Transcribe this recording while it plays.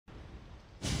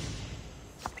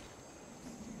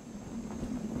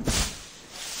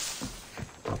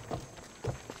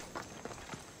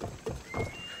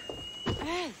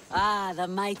Ah, the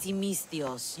mighty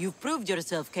Mystios. You've proved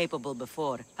yourself capable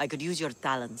before. I could use your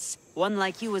talents. One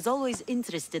like you is always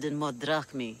interested in more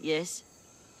drachmi, yes?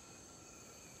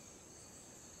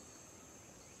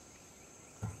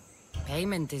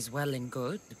 Payment is well and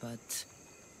good, but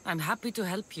I'm happy to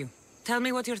help you. Tell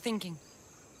me what you're thinking.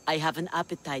 I have an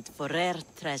appetite for rare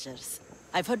treasures.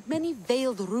 I've heard many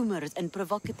veiled rumors and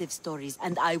provocative stories,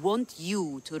 and I want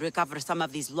you to recover some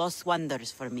of these lost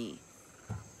wonders for me.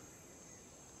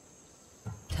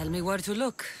 Tell me where to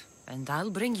look, and I'll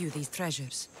bring you these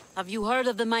treasures. Have you heard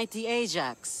of the mighty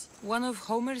Ajax? One of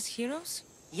Homer's heroes?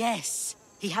 Yes.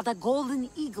 He had a golden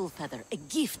eagle feather, a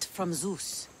gift from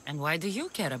Zeus. And why do you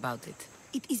care about it?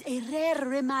 It is a rare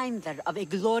reminder of a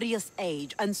glorious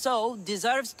age, and so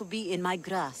deserves to be in my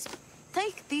grasp.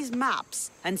 Take these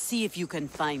maps and see if you can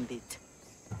find it.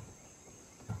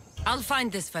 I'll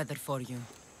find this feather for you,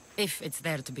 if it's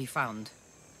there to be found.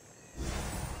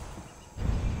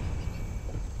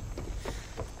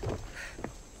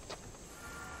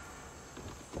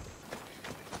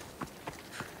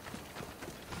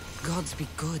 Gods be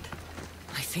good.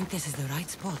 I think this is the right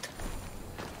spot.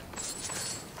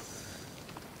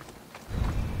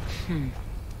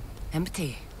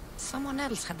 Empty. Someone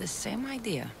else had the same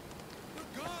idea.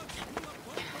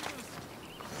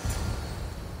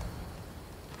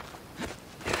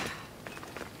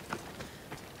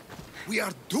 We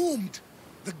are doomed!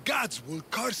 The gods will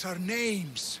curse our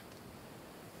names!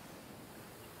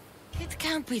 It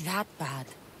can't be that bad.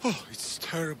 Oh, it's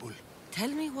terrible. Tell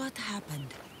me what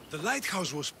happened. The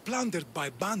lighthouse was plundered by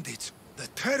bandits, the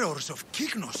terrors of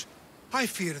Kyknos. I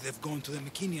fear they've gone to the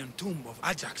Mycenaean tomb of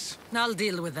Ajax. I'll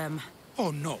deal with them.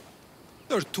 Oh no,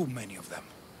 there are too many of them.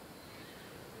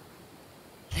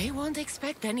 They won't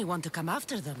expect anyone to come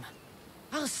after them.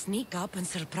 I'll sneak up and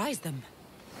surprise them.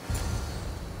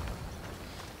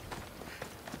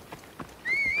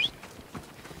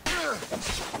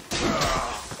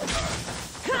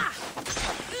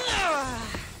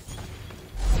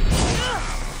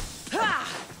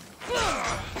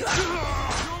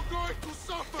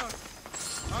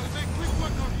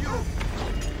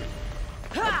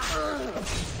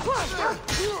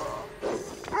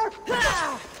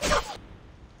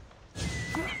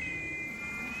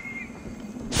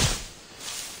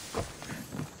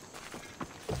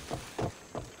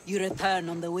 You return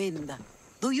on the wind.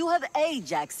 Do you have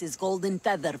Ajax's golden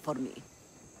feather for me?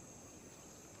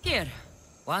 Here,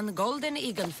 one golden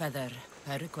eagle feather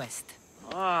per request.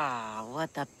 Ah,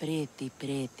 what a pretty,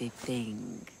 pretty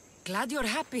thing. Glad you're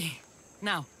happy.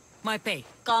 Now, my pay.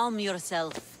 Calm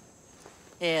yourself.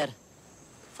 Here,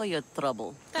 for your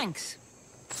trouble. Thanks.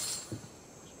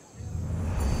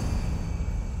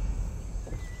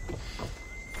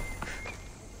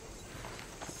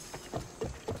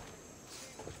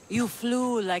 You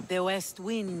flew like the west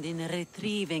wind in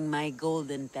retrieving my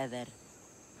golden feather.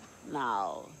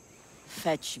 Now,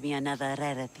 fetch me another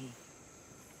rarity.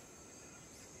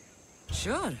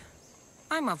 Sure.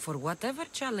 I'm up for whatever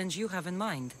challenge you have in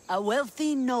mind. A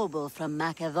wealthy noble from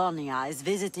Macedonia is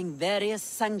visiting various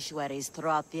sanctuaries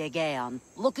throughout the Aegean,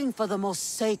 looking for the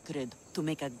most sacred to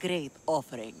make a great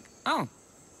offering. Oh,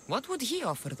 what would he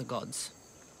offer the gods?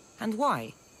 And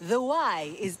why? The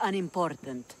why is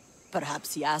unimportant.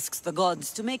 Perhaps he asks the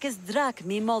gods to make his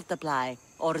drachmi multiply,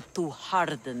 or to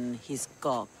harden his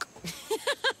cock.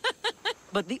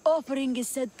 But the offering is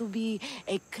said to be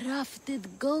a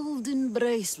crafted golden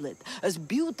bracelet, as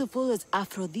beautiful as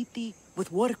Aphrodite,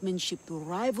 with workmanship to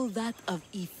rival that of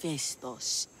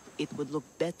Hephaestus. It would look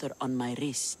better on my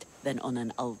wrist than on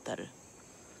an altar.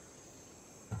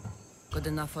 Good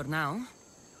enough for now.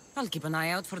 I'll keep an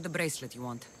eye out for the bracelet you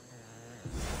want.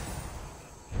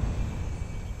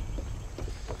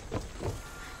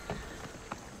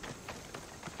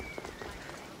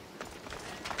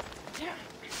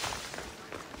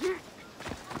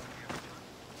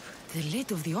 The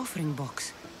lid of the offering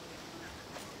box.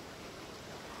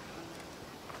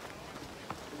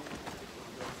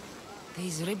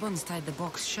 These ribbons tied the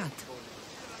box shut.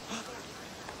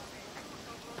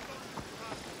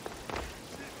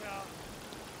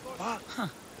 Huh.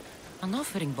 An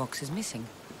offering box is missing.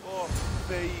 Oh,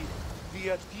 Fei,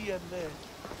 via DME,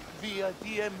 via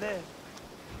DME.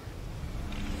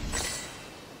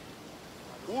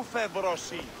 Ufe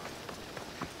brosi.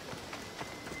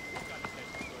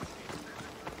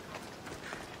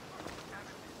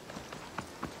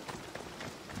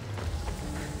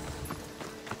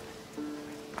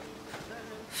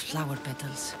 Flower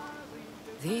petals.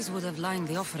 These would have lined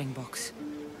the offering box.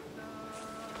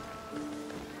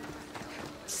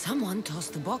 Someone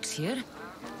tossed the box here,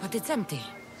 but it's empty.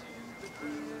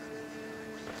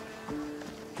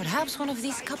 Perhaps one of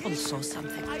these couples saw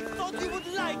something. I thought you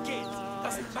would like it!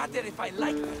 Doesn't matter if I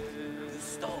like it. You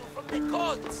stole from the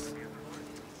gods.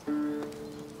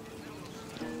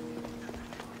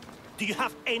 Do you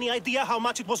have any idea how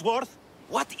much it was worth?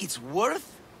 What it's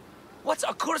worth? What's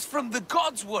a curse from the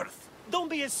gods worth? Don't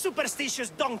be a superstitious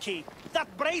donkey. That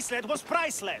bracelet was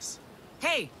priceless.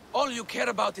 Hey! All you care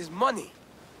about is money.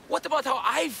 What about how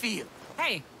I feel?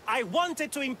 Hey! I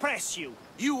wanted to impress you.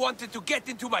 You wanted to get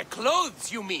into my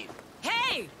clothes, you mean?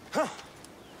 Hey!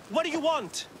 What do you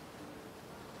want?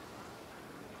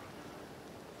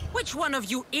 Which one of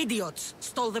you idiots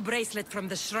stole the bracelet from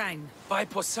the shrine? By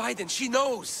Poseidon, she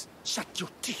knows. Shut your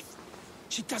teeth.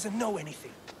 She doesn't know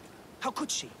anything. How could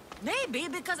she? Maybe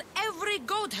because every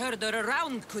goat herder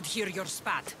around could hear your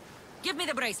spat. Give me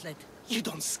the bracelet. You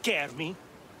don't scare me.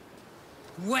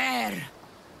 Where?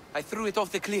 I threw it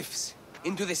off the cliffs,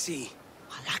 into the sea.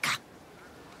 Malaka.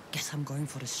 Guess I'm going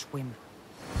for a swim.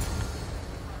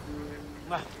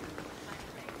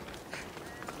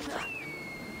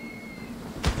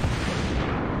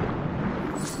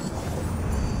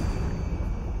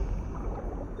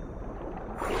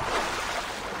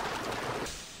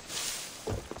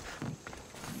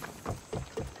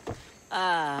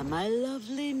 Ah, my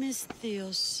lovely Miss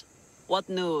Theos. What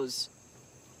news?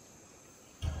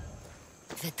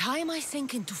 The time I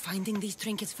sink into finding these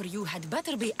trinkets for you had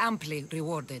better be amply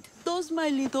rewarded. Does my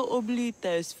little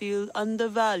oblites feel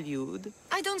undervalued?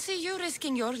 I don't see you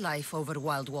risking your life over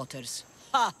wild waters.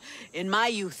 Ha! In my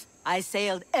youth, I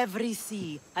sailed every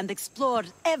sea and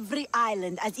explored every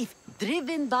island as if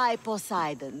driven by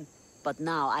Poseidon. But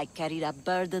now I carry a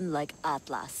burden like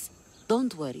Atlas.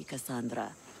 Don't worry, Kassandra.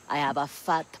 I have a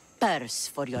fat purse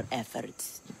for your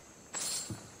efforts.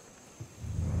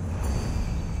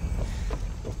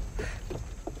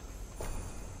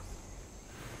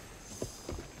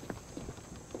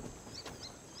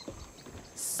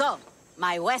 So,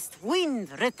 my west wind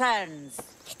returns.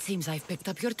 It seems I've picked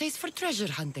up your taste for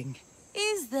treasure hunting.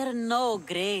 Is there no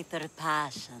greater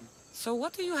passion? So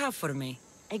what do you have for me?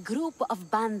 A group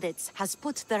of bandits has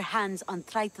put their hands on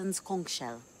Triton's conch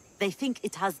shell. They think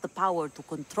it has the power to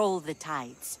control the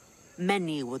tides.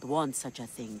 Many would want such a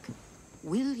thing.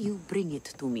 Will you bring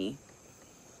it to me?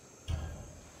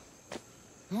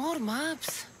 More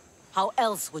maps? How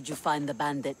else would you find the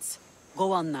bandits?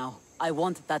 Go on now. I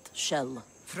want that shell.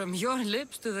 From your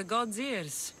lips to the god's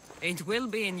ears. It will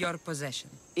be in your possession.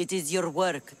 It is your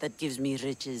work that gives me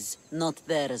riches, not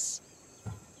theirs.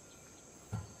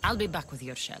 I'll be back with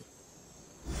your shell.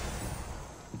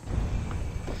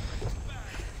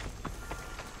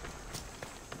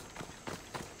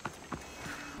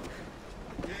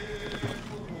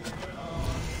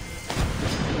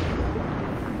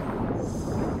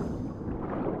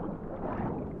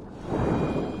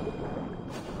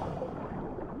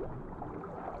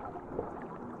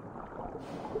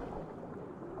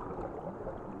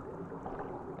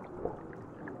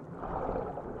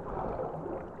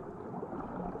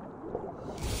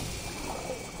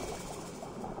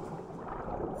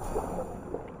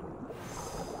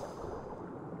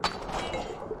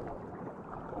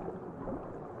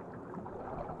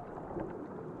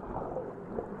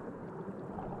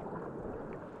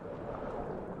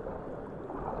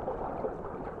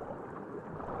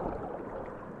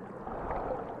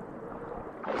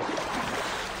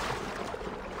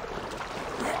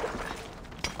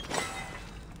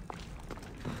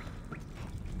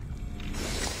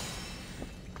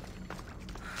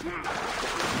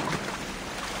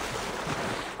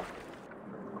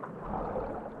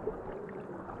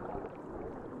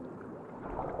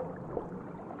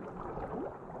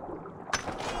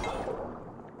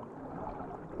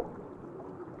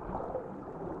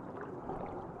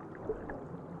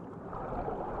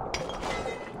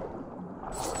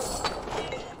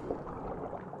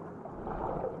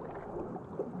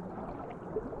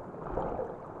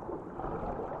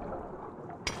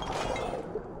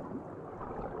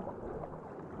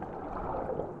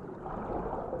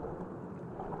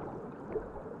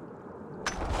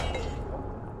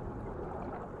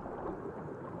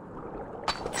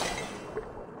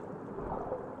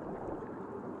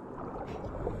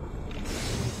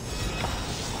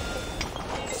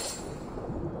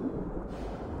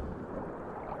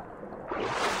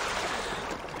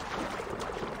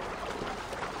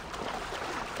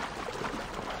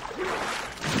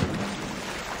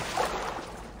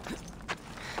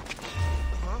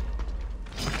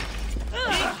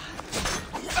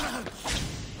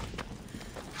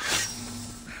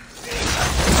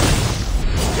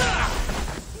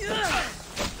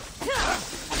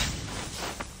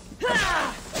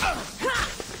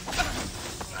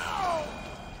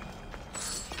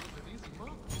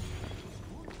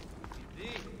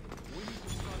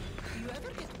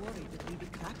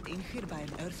 taken here by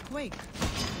an earthquake.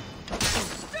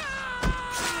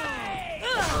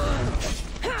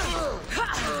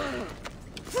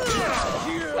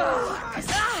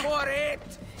 For it!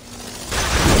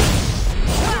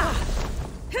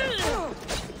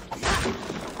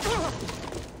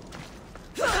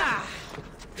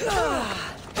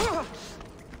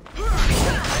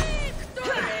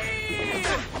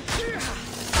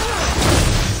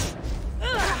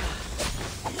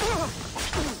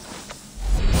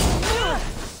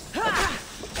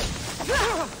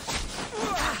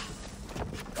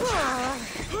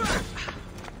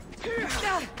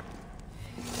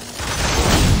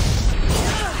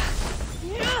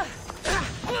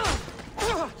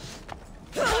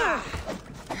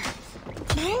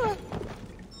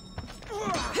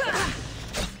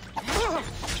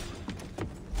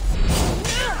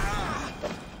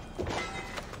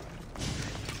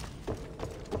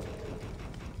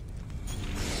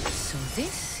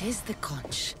 This is the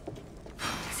conch.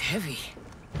 It's heavy.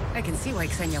 I can see why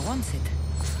Xenia wants it.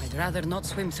 I'd rather not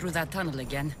swim through that tunnel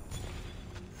again.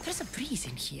 There's a breeze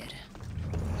in here.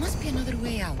 Must be another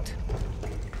way out.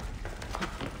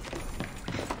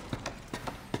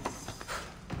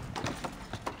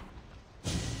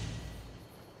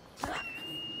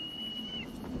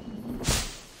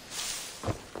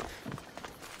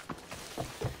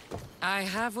 I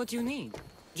have what you need.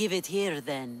 Give it here,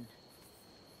 then.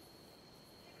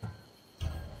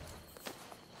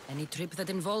 Any trip that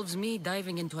involves me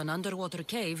diving into an underwater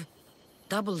cave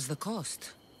doubles the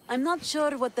cost. I'm not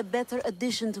sure what the better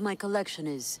addition to my collection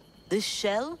is. This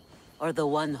shell, or the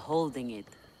one holding it?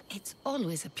 It's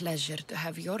always a pleasure to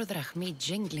have your drachmi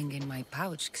jingling in my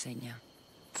pouch, Xenia.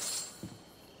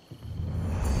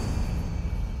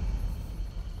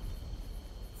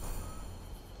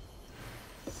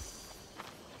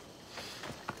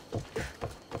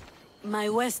 My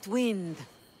West Wind.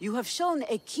 You have shown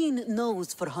a keen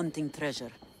nose for hunting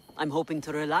treasure. I'm hoping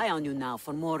to rely on you now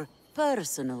for more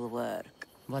personal work.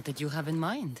 What did you have in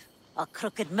mind? A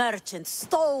crooked merchant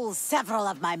stole several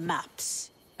of my maps.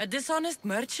 A dishonest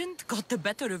merchant got the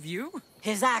better of you?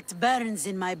 His act burns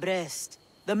in my breast.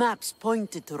 The maps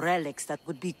pointed to relics that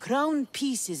would be crown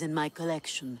pieces in my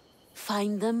collection.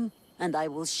 Find them, and I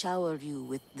will shower you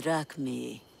with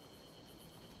drachmi.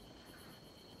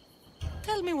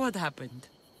 Tell me what happened.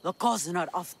 The Cozener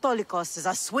of Tolikos is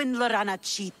a swindler and a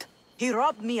cheat. He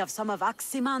robbed me of some of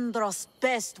Aximandros'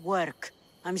 best work.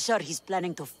 I'm sure he's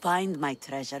planning to find my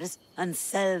treasures and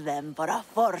sell them for a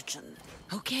fortune.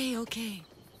 Okay.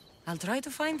 I'll try to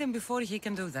find him before he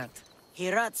can do that.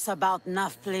 He rots about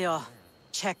Nafplio.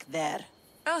 Check there.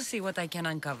 I'll see what I can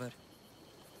uncover.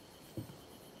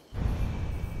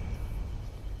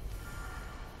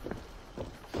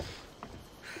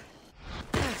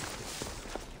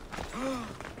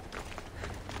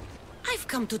 I've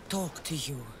come to talk to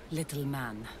you, little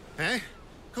man. Eh?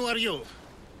 Who are you?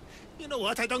 You know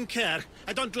what? I don't care.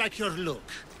 I don't like your look.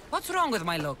 What's wrong with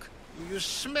my look? You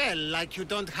smell like you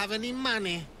don't have any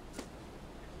money.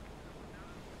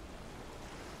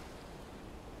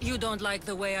 You don't like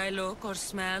the way I look or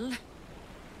smell?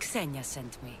 Xenia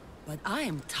sent me, but I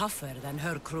am tougher than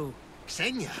her crew.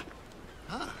 Xenia?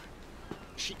 Ah.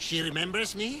 She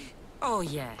remembers me? Oh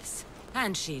yes,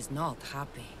 and she's not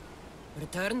happy.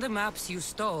 Return the maps you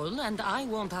stole, and I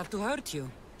won't have to hurt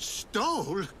you.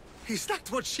 Stole? Is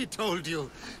that what she told you?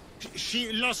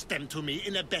 She lost them to me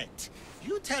in a bet.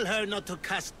 You tell her not to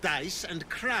cast dice and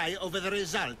cry over the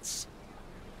results.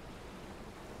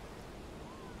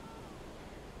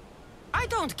 I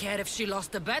don't care if she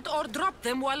lost a bet or dropped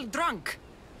them while drunk.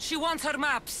 She wants her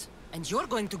maps, and you're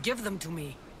going to give them to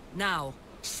me. Now.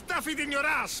 Stuff it in your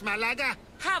ass, Malaga!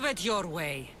 Have it your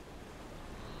way.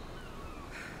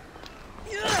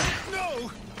 No!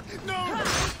 No!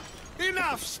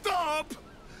 Enough! Stop!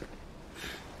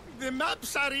 The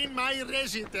maps are in my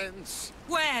residence.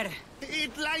 Where?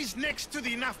 It lies next to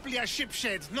the Nafplia ship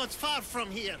shed, not far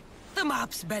from here. The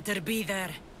maps better be there,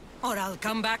 or I'll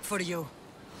come back for you.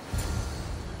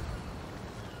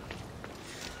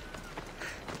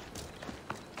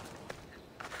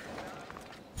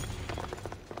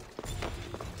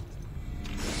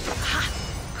 Aha!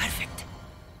 Perfect.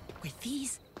 With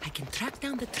these, I can track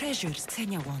down the treasures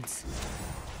Xenia wants.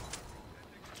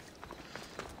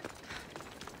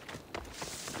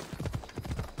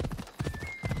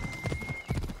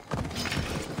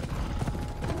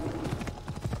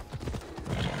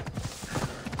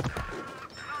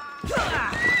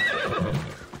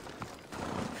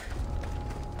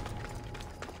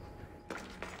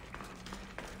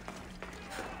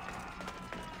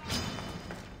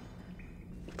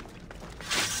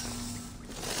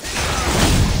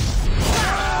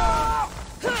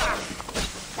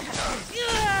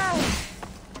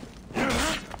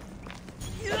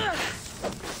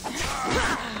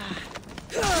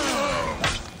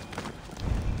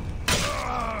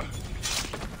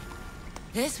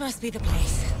 must be the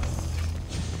place.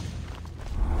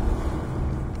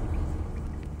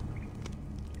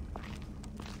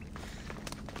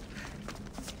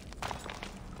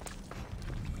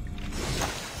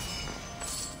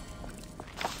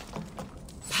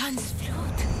 Pan's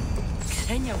flute.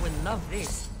 Xenia will love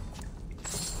this.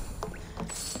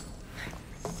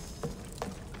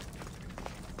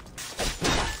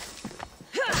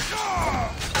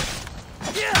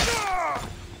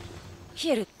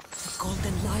 Here, the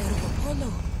golden lyre of Apollo.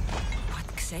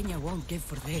 What Xenia won't give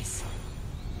for this.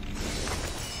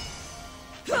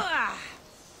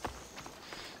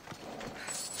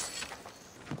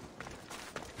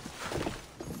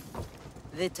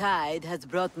 The tide has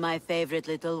brought my favorite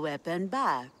little weapon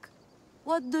back.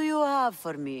 What do you have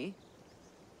for me?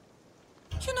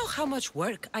 You know how much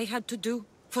work I had to do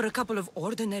for a couple of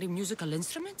ordinary musical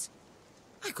instruments?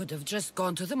 I could have just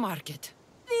gone to the market.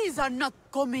 These are not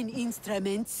common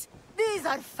instruments. These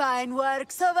are fine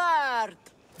works of art.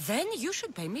 Then you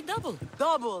should pay me double.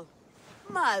 Double.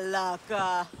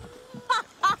 Malaka.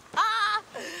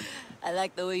 I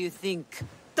like the way you think.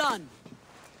 Done.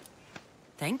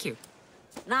 Thank you.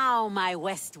 Now, my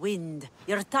west wind,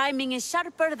 your timing is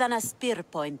sharper than a spear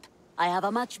point. I have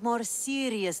a much more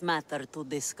serious matter to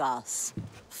discuss.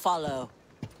 Follow.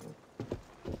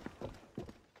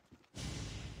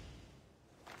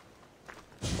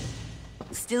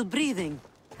 Still breathing?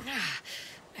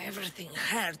 Everything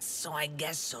hurts, so I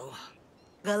guess so.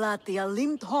 Galatia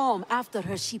limped home after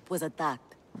her ship was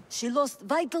attacked. She lost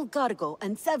vital cargo,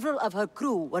 and several of her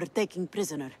crew were taken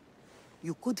prisoner.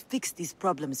 You could fix these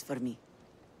problems for me.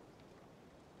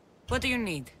 What do you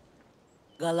need?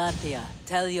 Galatia,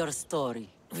 tell your story.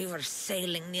 We were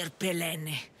sailing near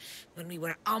Pelene when we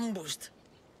were ambushed.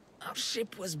 Our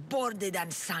ship was boarded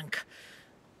and sunk.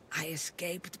 I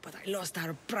escaped, but I lost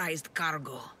our prized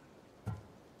cargo.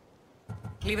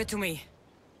 Leave it to me.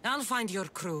 I'll find your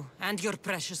crew and your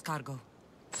precious cargo.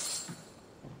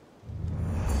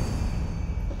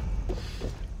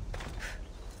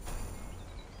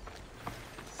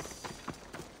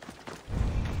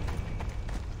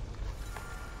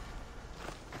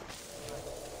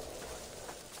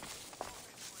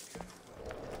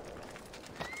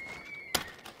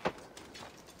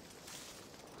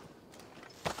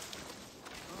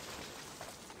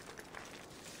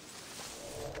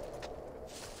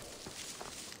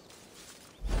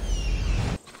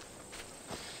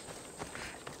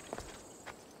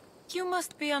 You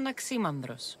must be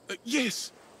Anaximandros.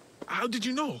 Yes. How did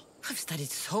you know? I've studied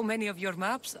so many of your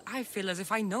maps, I feel as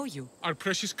if I know you. Our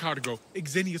precious cargo,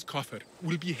 Xenia's coffer,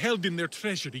 will be held in their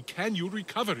treasury. Can you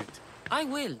recover it? I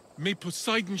will. May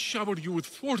Poseidon shower you with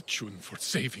fortune for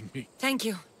saving me. Thank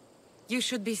you. You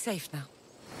should be safe now.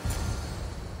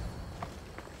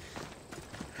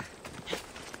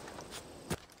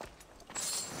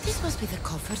 This must be the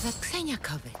coffer that Xenia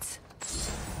covets.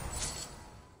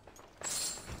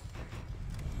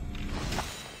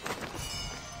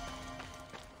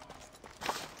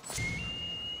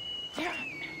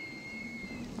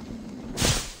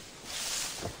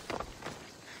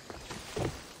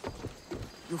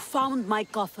 You found my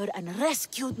coffer and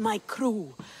rescued my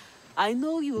crew. I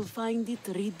know you'll find it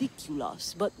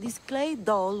ridiculous, but this clay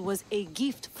doll was a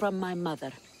gift from my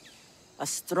mother. A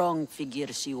strong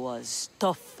figure she was,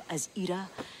 tough as Ira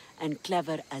and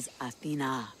clever as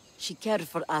Athena. She cared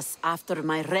for us after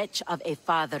my wretch of a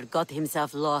father got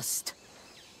himself lost.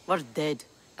 Or dead.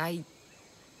 I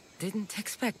didn't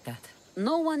expect that.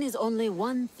 No one is only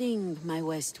one thing, my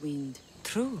West Wind.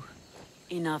 True.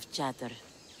 Enough chatter.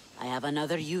 I have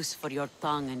another use for your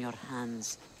tongue and your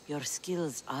hands. Your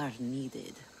skills are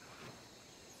needed.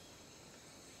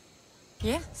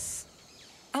 Yes.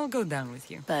 I'll go down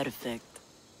with you. Perfect.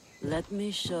 Let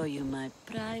me show you my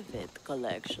private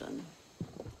collection.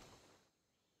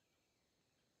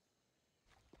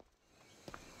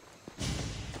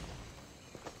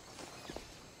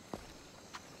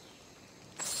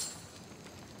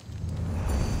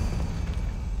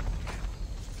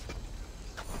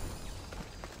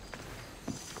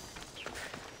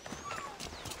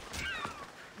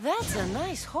 That's a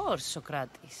nice horse,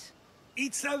 Socrates.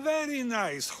 It's a very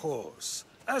nice horse.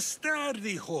 A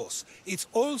sturdy horse. It's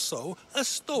also a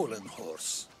stolen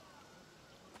horse.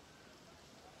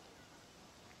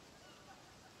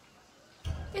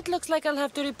 It looks like I'll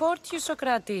have to report you,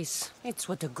 Socrates. It's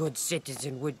what a good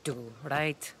citizen would do,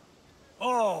 right?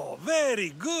 Oh,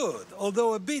 very good.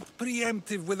 Although a bit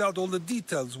preemptive without all the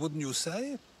details, wouldn't you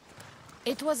say?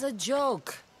 It was a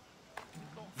joke.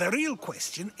 The real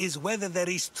question is whether there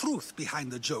is truth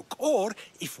behind the joke, or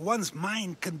if one's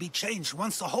mind can be changed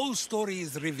once the whole story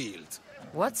is revealed.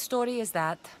 What story is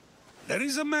that? There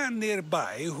is a man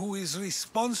nearby who is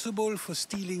responsible for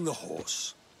stealing the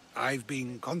horse. I've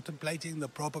been contemplating the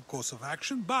proper course of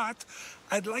action, but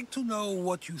I'd like to know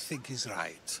what you think is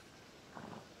right.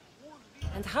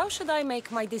 And how should I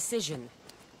make my decision?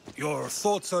 Your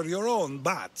thoughts are your own,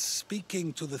 but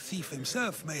speaking to the thief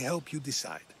himself may help you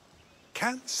decide.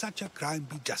 Can such a crime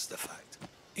be justified?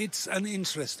 It's an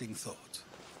interesting thought.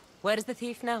 Where is the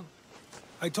thief now?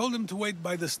 I told him to wait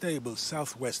by the stables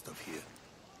southwest of here.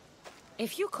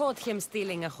 If you caught him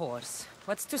stealing a horse,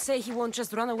 what's to say he won't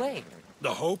just run away?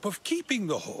 The hope of keeping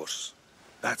the horse.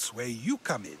 That's where you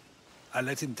come in. I'll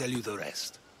let him tell you the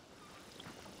rest.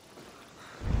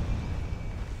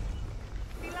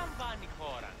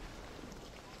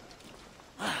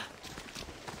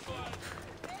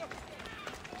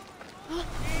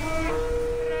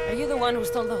 Are you the one who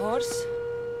stole the horse?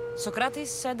 Socrates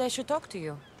said I should talk to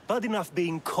you. Bad enough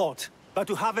being caught, but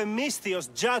to have a Misthios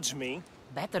judge me...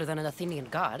 Better than an Athenian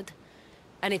guard.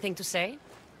 Anything to say?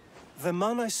 The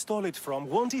man I stole it from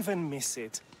won't even miss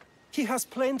it. He has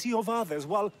plenty of others,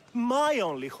 while my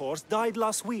only horse died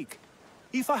last week.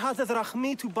 If I had the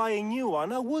drachmi to buy a new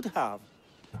one, I would have.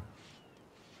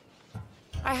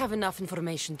 I have enough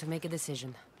information to make a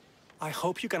decision. I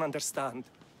hope you can understand.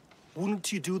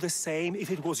 Wouldn't you do the same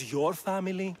if it was your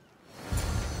family?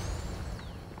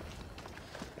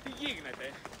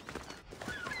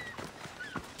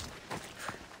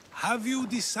 Have you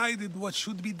decided what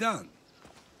should be done?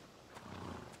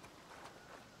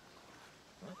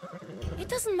 It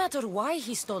doesn't matter why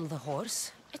he stole the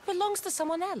horse. It belongs to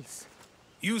someone else.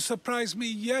 You surprise me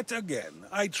yet again.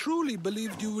 I truly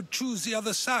believed you would choose the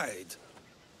other side.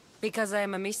 Because I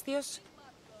am a Misthios?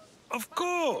 Of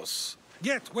course!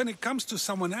 Yet, when it comes to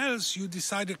someone else, you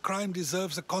decide a crime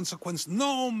deserves a consequence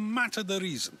no matter the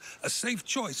reason. A safe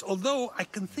choice, although I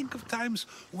can think of times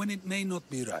when it may not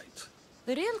be right.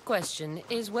 The real question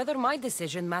is whether my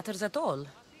decision matters at all,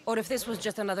 or if this was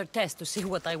just another test to see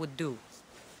what I would do.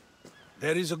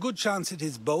 There is a good chance it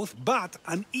is both, but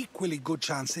an equally good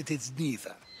chance it is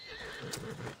neither.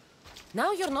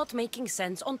 Now you're not making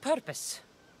sense on purpose.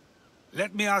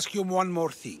 Let me ask you one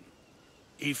more thing.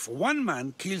 If one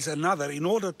man kills another in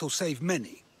order to save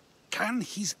many, can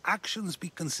his actions be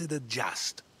considered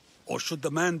just? Or should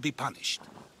the man be punished?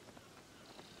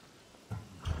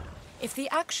 If the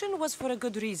action was for a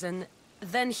good reason,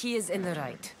 then he is in the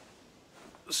right.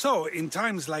 So, in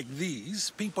times like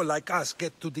these, people like us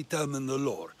get to determine the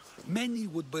law. Many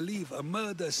would believe a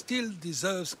murder still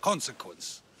deserves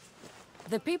consequence.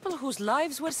 The people whose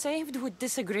lives were saved would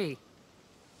disagree.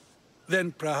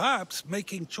 Then perhaps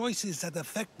making choices that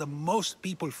affect the most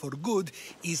people for good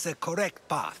is a correct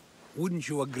path. Wouldn't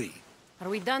you agree? Are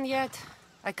we done yet?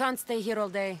 I can't stay here all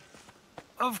day.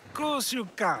 Of course you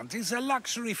can't. It's a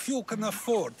luxury few can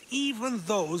afford. Even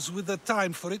those with the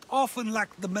time for it often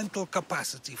lack the mental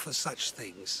capacity for such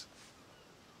things.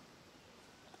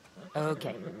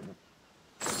 Okay.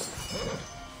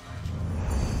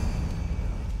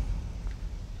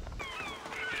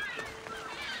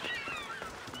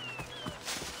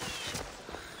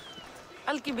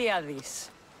 Alcibiades,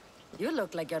 you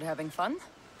look like you're having fun.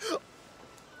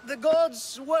 The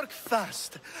gods work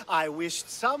fast. I wished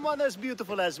someone as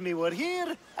beautiful as me were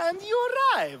here, and you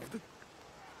arrived.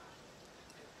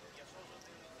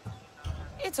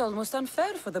 It's almost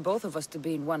unfair for the both of us to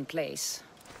be in one place.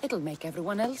 It'll make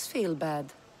everyone else feel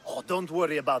bad. Oh, don't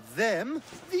worry about them.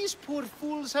 These poor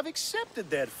fools have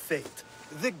accepted their fate.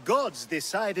 The gods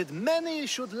decided many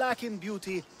should lack in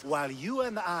beauty, while you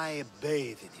and I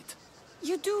bathe in it.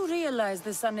 You do realize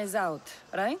the sun is out,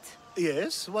 right?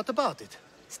 Yes, what about it?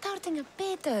 Starting a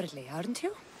bit early, aren't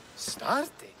you?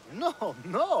 Starting? No,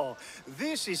 no.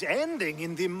 This is ending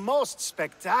in the most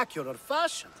spectacular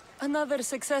fashion. Another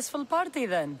successful party,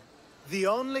 then. The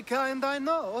only kind I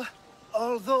know.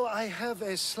 Although I have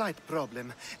a slight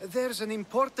problem. There's an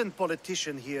important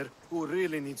politician here who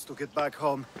really needs to get back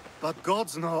home. But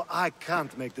gods know I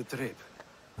can't make the trip.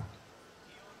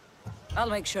 I'll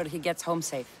make sure he gets home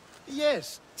safe.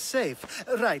 Yes, safe.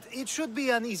 Right, it should be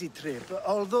an easy trip,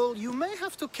 although you may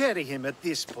have to carry him at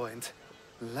this point.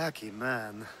 Lucky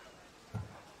man.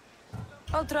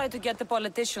 I'll try to get the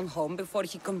politician home before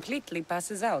he completely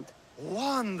passes out.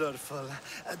 Wonderful.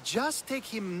 Just take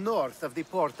him north of the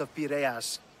port of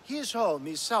Piraeus. His home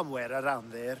is somewhere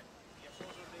around there.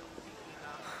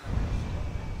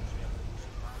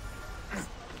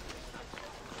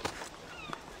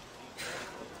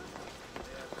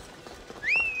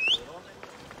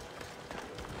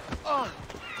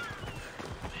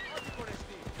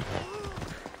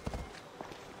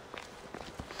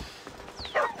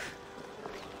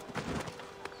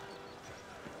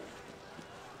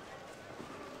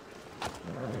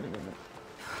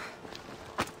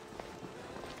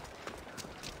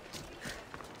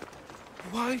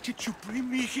 Why did you bring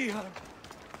me here?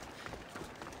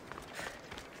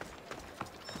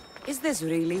 Is this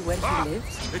really where he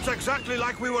lives? It's exactly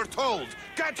like we were told.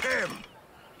 Get him!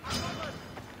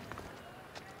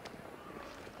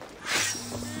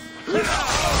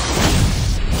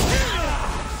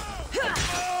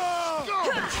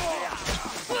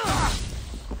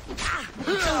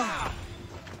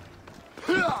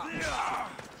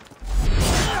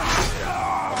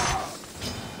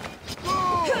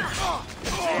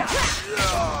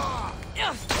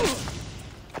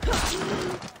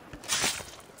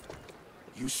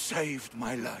 You saved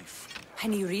my life.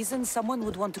 Any reason someone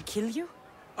would want to kill you?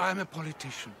 I'm a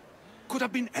politician. Could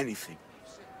have been anything.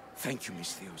 Thank you,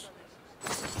 Miss Theos.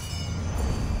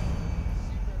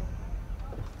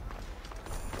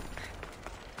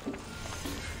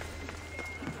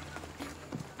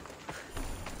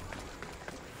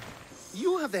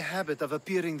 You have the habit of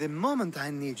appearing the moment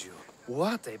I need you.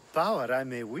 What a power I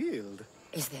may wield.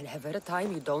 Is there ever a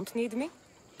time you don't need me?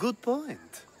 Good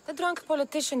point. The drunk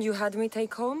politician you had me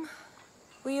take home?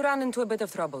 We ran into a bit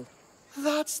of trouble.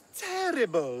 That's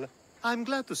terrible. I'm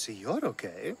glad to see you're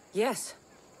okay. Yes.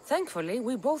 Thankfully,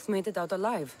 we both made it out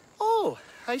alive. Oh,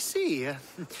 I see.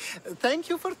 Thank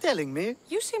you for telling me.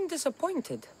 You seem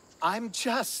disappointed. I'm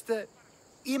just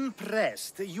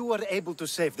impressed you were able to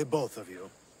save the both of you.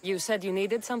 You said you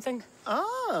needed something?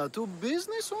 Ah, to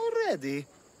business already.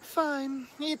 Fine.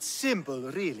 It's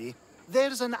simple, really.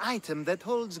 There's an item that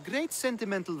holds great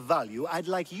sentimental value I'd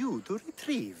like you to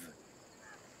retrieve.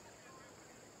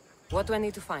 What do I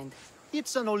need to find?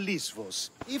 It's an Olisvos.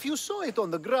 If you saw it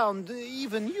on the ground,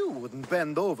 even you wouldn't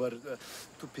bend over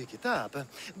to pick it up.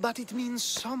 But it means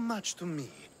so much to me.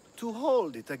 To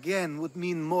hold it again would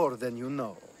mean more than you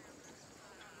know.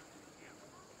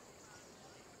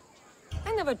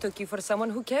 I never took you for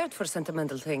someone who cared for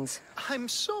sentimental things. I'm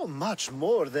so much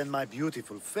more than my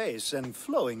beautiful face and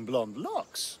flowing blonde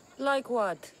locks. Like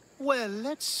what? Well,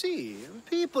 let's see.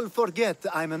 People forget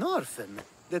I'm an orphan,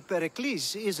 that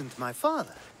Pericles isn't my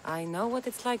father. I know what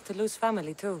it's like to lose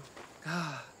family, too.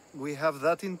 Ah, we have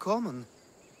that in common.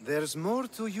 There's more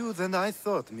to you than I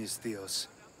thought, Miss Theos.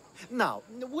 Now,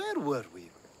 where were we?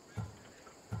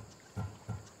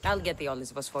 I'll get the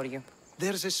Olisvos for you.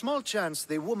 There's a small chance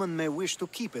the woman may wish to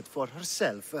keep it for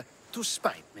herself, to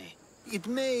spite me. It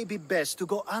may be best to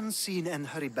go unseen and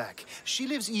hurry back. She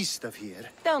lives east of here.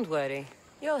 Don't worry.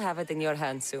 You'll have it in your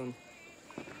hand soon.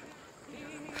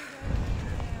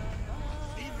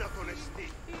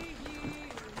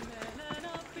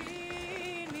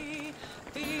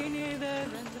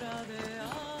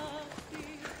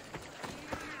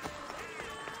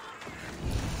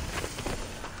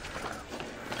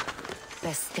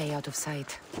 Best stay out of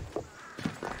sight.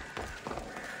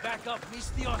 Back up,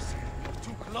 Mystios.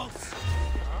 Too close.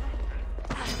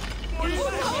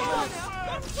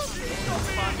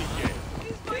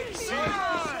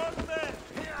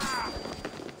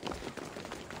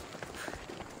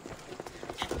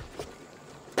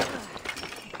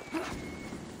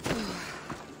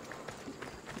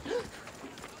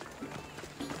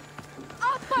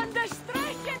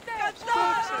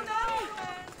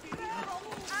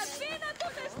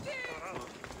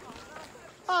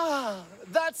 Ah,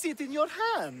 that's it in your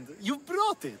hand. You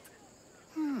brought it.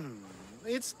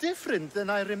 It's different than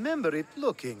I remember it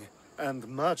looking. And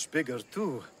much bigger,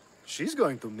 too. She's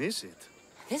going to miss it.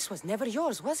 This was never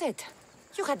yours, was it?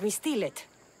 You had me steal it.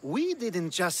 We didn't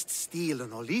just steal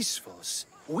an Olisvos.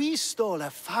 We stole a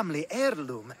family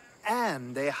heirloom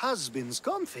and a husband's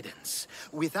confidence.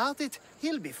 Without it,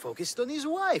 he'll be focused on his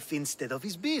wife instead of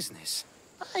his business.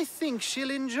 I think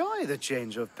she'll enjoy the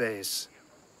change of pace.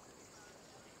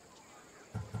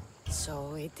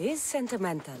 So it is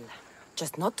sentimental.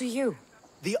 Just not to you.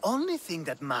 The only thing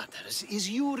that matters is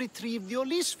you retrieved the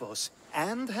Olisvos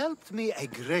and helped me a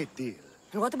great deal.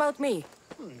 And what about me?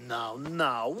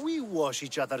 Now, we wash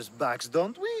each other's backs,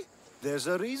 don't we? There's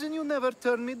a reason you never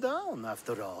turn me down,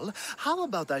 after all. How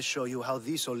about I show you how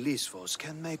these Olisvos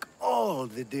can make all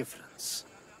the difference?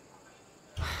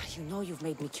 You know you've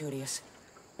made me curious.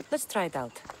 Let's try it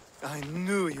out. I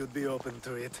knew you'd be open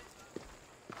to it.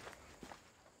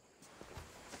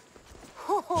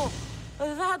 Oh,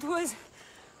 that was...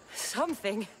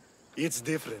 something. It's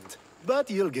different, but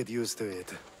you'll get used to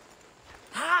it.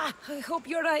 Ah, I hope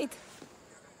you're right.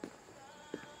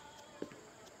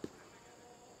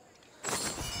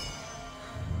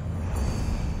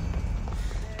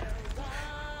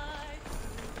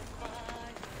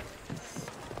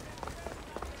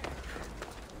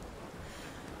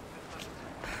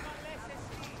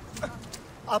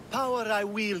 A power I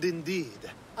wield indeed.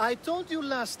 I told you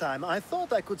last time I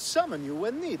thought I could summon you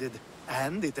when needed.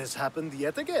 And it has happened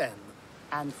yet again.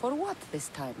 And for what this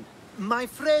time? My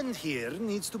friend here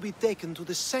needs to be taken to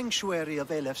the sanctuary of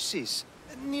Alexios,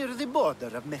 near the border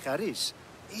of Mecharis.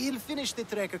 He'll finish the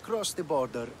trek across the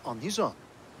border on his own.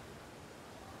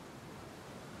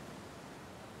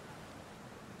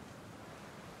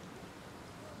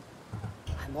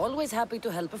 I'm always happy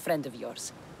to help a friend of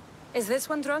yours. Is this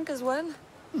one drunk as well?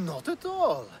 Not at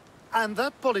all. And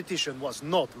that politician was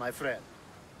not my friend.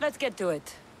 Let's get to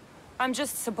it. I'm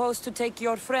just supposed to take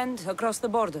your friend across the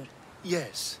border.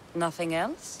 Yes. Nothing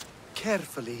else?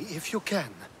 Carefully, if you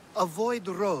can. Avoid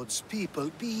roads, people,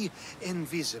 be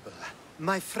invisible.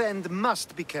 My friend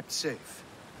must be kept safe.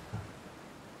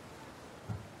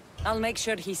 I'll make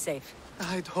sure he's safe.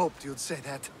 I'd hoped you'd say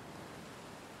that.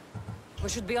 We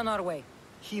should be on our way.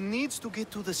 He needs to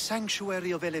get to the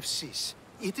sanctuary of Alexios.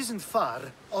 It isn't far,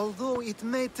 although it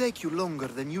may take you longer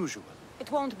than usual.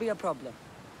 It won't be a problem.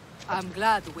 I'm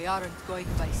glad we aren't going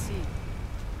by sea.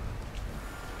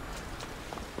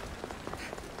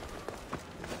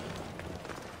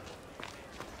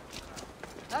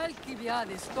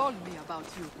 Alcibiades told me about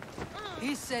you.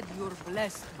 He said you're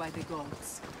blessed by the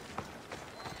gods.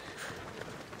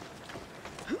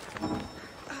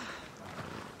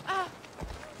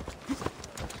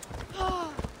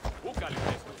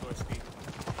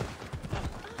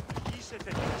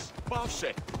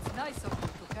 It's nice of you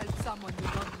to help someone you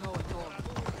don't know at all.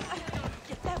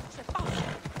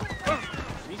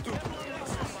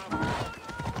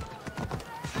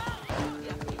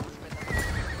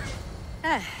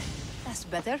 That's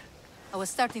better. I was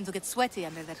starting to get sweaty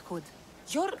under that hood.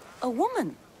 You're a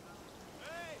woman.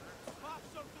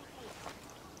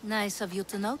 Nice of you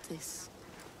to notice.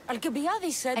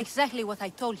 Alcibiades said... Exactly what I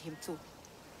told him to.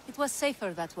 It was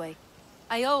safer that way.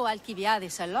 I owe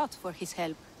Alcibiades a lot for his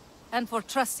help. And for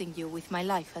trusting you with my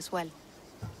life as well.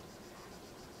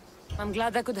 I'm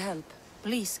glad I could help.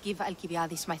 Please give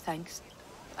Alcibiades my thanks.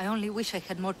 I only wish I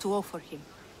had more to offer him.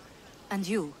 And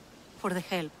you, for the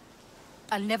help.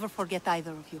 I'll never forget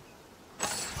either of you.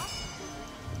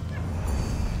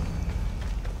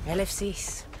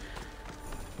 Alexios,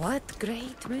 what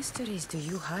great mysteries do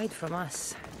you hide from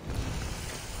us?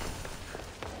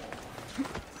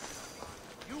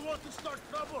 You want to start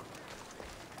trouble?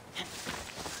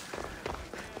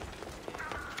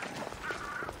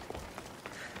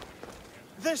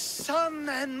 The sun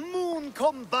and moon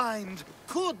combined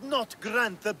could not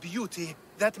grant the beauty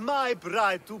that my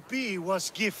bride-to-be was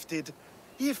gifted.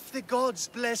 If the gods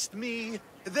blessed me,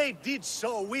 they did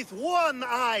so with one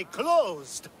eye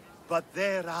closed. But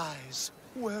their eyes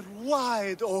were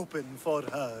wide open for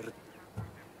her.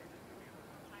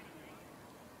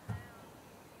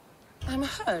 I'm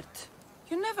hurt.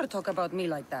 You never talk about me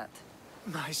like that.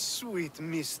 My sweet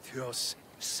Misthios,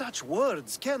 such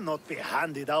words cannot be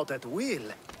handed out at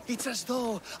will. It's as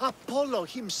though Apollo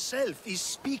himself is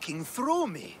speaking through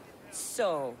me.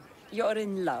 So, you're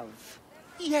in love?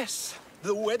 Yes,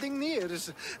 the wedding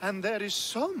nears, and there is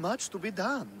so much to be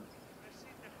done.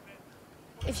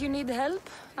 If you need help,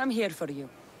 I'm here for you.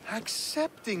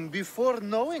 Accepting before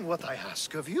knowing what I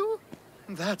ask of you?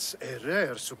 That's a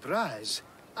rare surprise.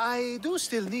 I do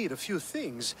still need a few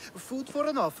things. Food for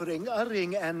an offering, a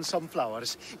ring, and some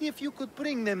flowers. If you could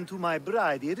bring them to my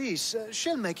bride, Iris,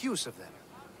 she'll make use of them.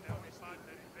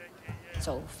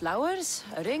 So, flowers,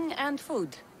 a ring, and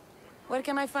food. Where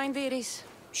can I find Iris?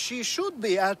 She should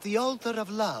be at the altar of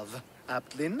love.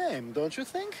 Aptly named, don't you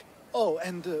think? Oh,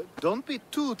 and don't be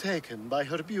too taken by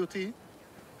her beauty.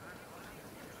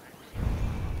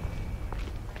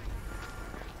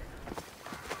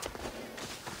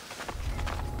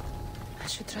 I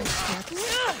should try to start.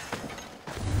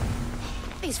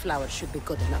 These flowers should be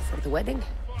good enough for the wedding.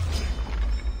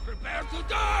 Prepare to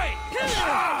die!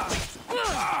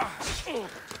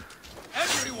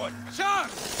 Everyone,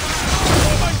 charge!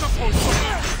 What am I supposed to do?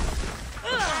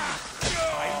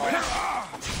 I will.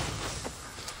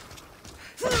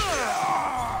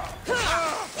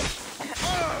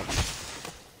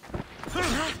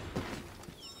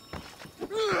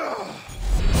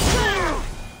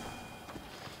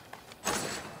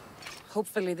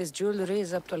 Hopefully this jewelry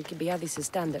is up to Alcibiades'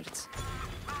 standards.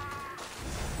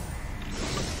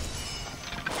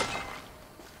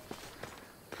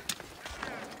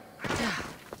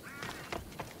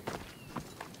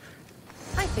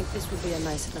 I think this would be a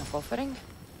nice enough offering.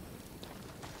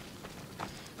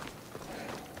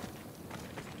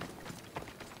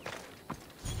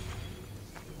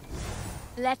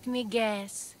 Let me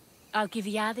guess.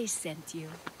 Alcibiades sent you.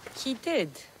 He did.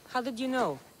 How did you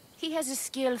know? He has a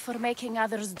skill for making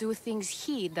others do things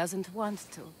he doesn't want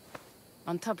to.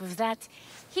 On top of that,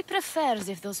 he prefers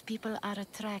if those people are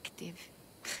attractive.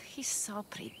 He's so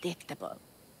predictable.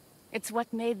 It's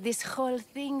what made this whole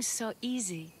thing so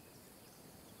easy.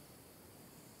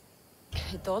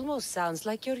 It almost sounds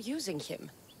like you're using him.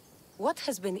 What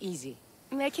has been easy?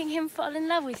 Making him fall in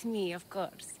love with me, of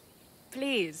course.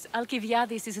 Please,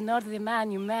 Alcibiades is not the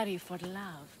man you marry for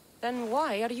love. Then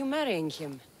why are you marrying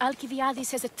him?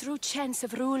 Alcibiades has a true chance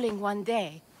of ruling one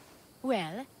day.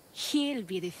 Well, he'll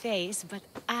be the face, but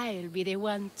I'll be the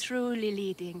one truly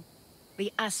leading.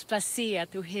 The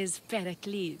Aspasia to his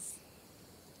Pericles.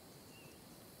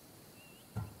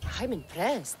 I'm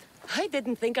impressed. I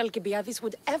didn't think Alcibiades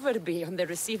would ever be on the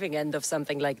receiving end of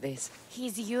something like this.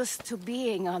 He's used to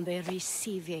being on the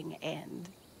receiving end.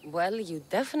 Well, you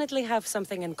definitely have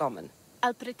something in common.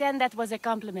 I'll pretend that was a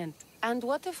compliment. And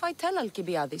what if I tell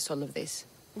Alcibiades all of this?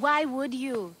 Why would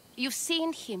you? You've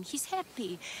seen him, he's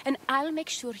happy, and I'll make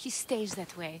sure he stays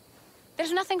that way.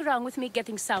 There's nothing wrong with me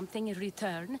getting something in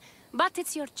return, but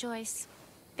it's your choice.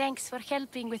 Thanks for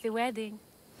helping with the wedding.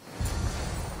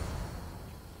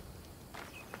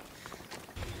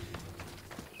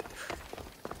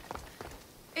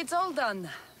 It's all done.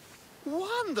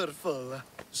 Wonderful.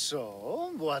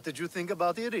 So, what did you think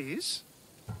about Iris?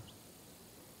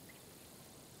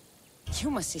 You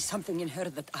must see something in her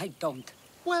that I don't.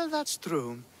 Well, that's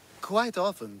true. Quite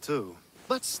often, too.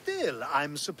 But still,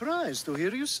 I'm surprised to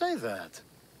hear you say that.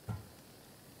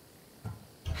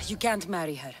 You can't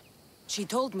marry her. She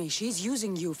told me she's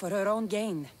using you for her own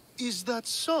gain. Is that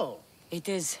so? It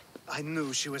is. I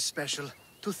knew she was special.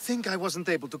 To think I wasn't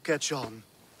able to catch on.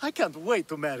 I can't wait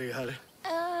to marry her.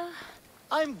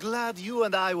 I'm glad you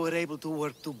and I were able to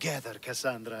work together,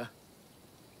 Kassandra.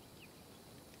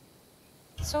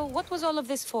 So what was all of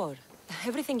this for?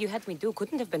 Everything you had me do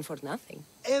couldn't have been for nothing.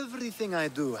 Everything I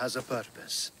do has a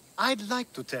purpose. I'd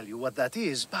like to tell you what that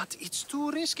is, but it's too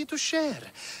risky to share.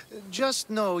 Just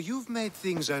know you've made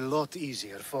things a lot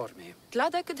easier for me.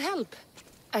 Glad I could help,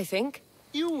 I think.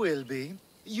 You will be.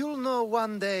 You'll know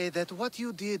one day that what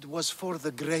you did was for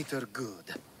the greater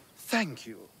good. Thank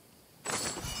you.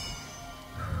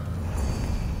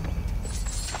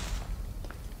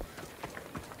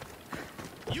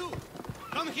 You!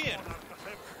 Come here!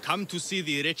 Come to see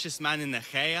the richest man in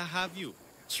Achaea, have you?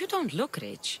 You don't look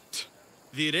rich.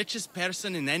 The richest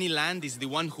person in any land is the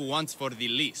one who wants for the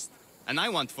least. And I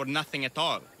want for nothing at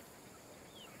all.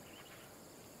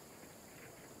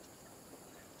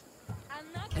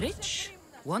 Rich,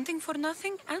 wanting for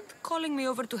nothing, and calling me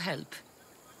over to help.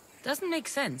 Doesn't make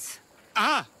sense.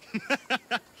 Ah!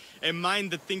 A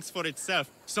mind that thinks for itself.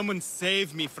 Someone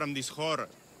save me from this horror.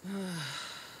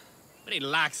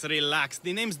 Relax, relax.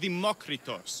 The name's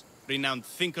Democritus. Renowned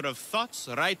thinker of thoughts,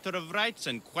 writer of rights,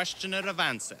 and questioner of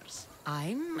answers.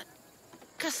 I'm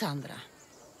Kassandra.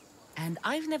 And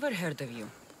I've never heard of you.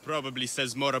 Probably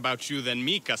says more about you than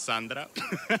me, Kassandra.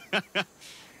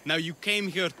 Now you came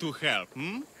here to help,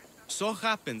 hmm? So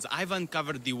happens I've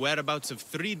uncovered the whereabouts of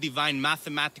 3 divine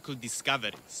mathematical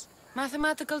discoveries.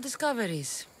 Mathematical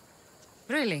discoveries?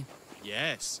 Really?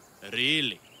 Yes,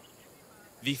 really.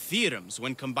 The theorems,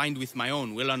 when combined with my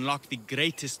own, will unlock the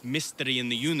greatest mystery in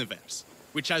the universe,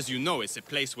 which, as you know, is a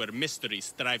place where mysteries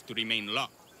strive to remain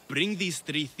locked. Bring these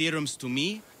 3 theorems to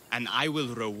me, and I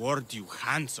will reward you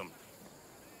handsomely.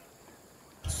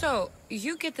 So,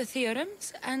 you get the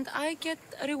theorems, and I get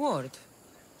a reward.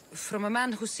 From a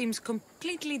man who seems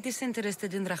completely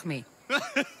disinterested in Drachmi.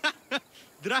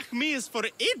 Drachmi is for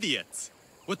idiots!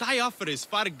 What I offer is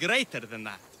far greater than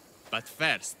that. But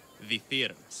first, the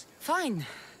theorems. Fine.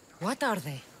 What are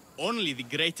they? Only the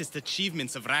greatest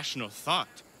achievements of rational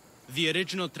thought. The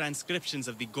original transcriptions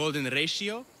of the Golden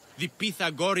Ratio, the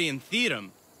Pythagorean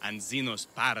Theorem, and Zeno's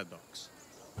Paradox.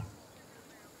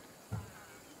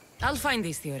 I'll find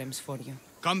these theorems for you.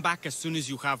 Come back as soon as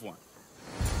you have one.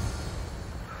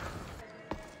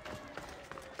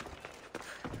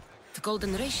 The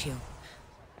Golden Ratio.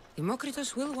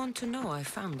 Democritus will want to know I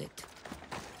found it.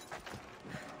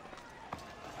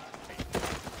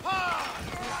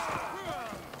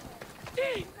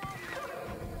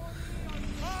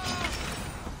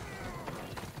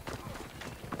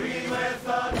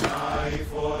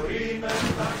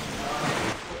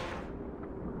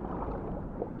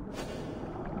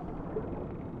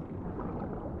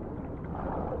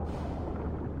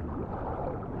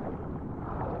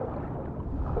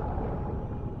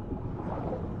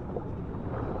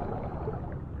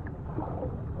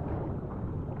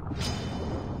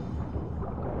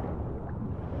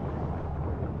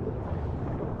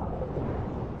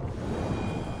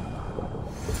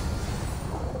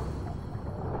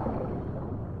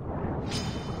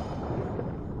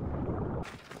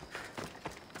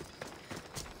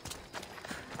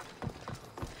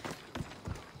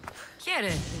 Here,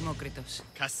 Demokritos.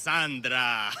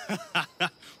 Kassandra!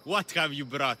 What have you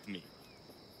brought me?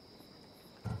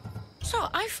 So,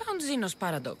 I found Zeno's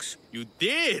paradox. You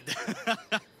did?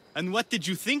 And what did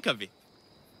you think of it?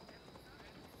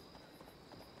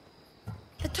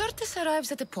 The tortoise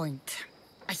arrives at a point.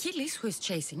 Achilles, who is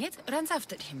chasing it, runs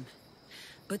after him.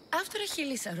 But after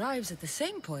Achilles arrives at the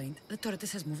same point, the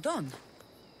tortoise has moved on.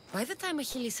 By the time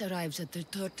Achilles arrives at the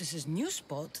tortoise's new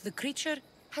spot, the creature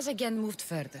has again moved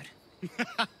further.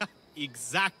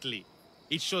 Exactly.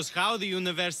 It shows how the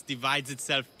universe divides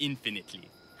itself infinitely.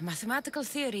 A mathematical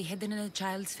theory hidden in a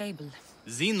child's fable.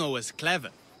 Zeno was clever.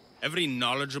 Every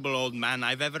knowledgeable old man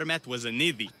I've ever met was an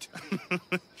idiot.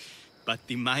 But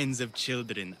the minds of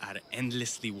children are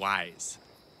endlessly wise.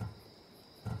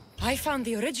 I found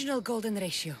the original golden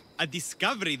ratio. A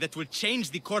discovery that will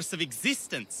change the course of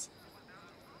existence.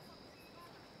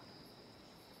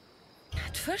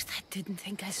 At first, I didn't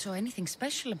think I saw anything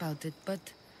special about it,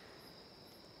 but...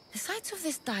 the sides of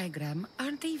this diagram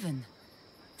aren't even.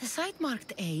 The side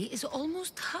marked A is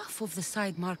almost half of the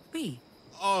side marked B.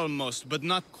 Almost, but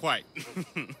not quite.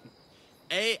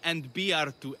 A and B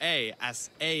are to A as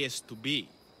A is to B.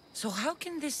 So how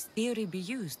can this theory be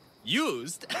used?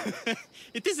 Used?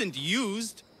 It isn't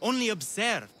used, only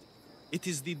observed. It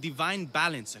is the divine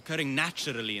balance occurring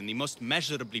naturally in the most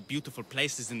measurably beautiful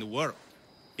places in the world.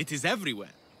 It is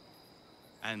everywhere.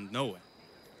 And nowhere.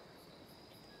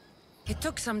 It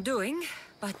took some doing,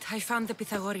 but I found the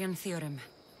Pythagorean theorem.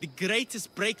 The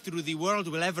greatest breakthrough the world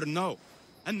will ever know.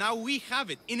 And now we have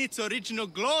it in its original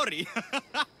glory.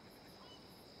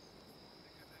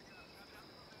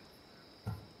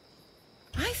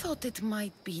 I thought it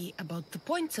might be about the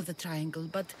points of the triangle,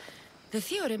 but the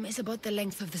theorem is about the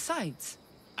length of the sides.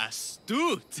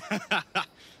 Astute!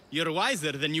 You're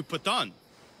wiser than you put on.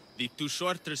 The two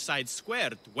shorter sides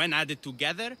squared, when added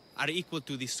together, are equal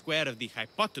to the square of the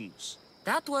hypotenuse.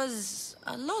 That was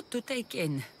a lot to take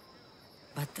in.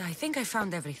 But I think I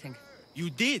found everything. You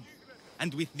did.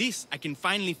 And with this, I can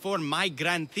finally form my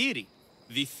grand theory.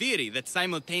 The theory that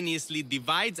simultaneously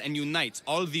divides and unites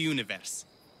all the universe.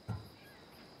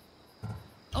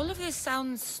 All of this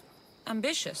sounds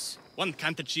ambitious. One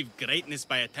can't achieve greatness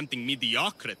by attempting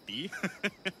mediocrity.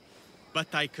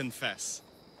 But I confess,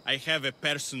 I have a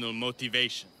personal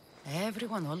motivation.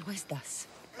 Everyone always does.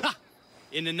 Ha!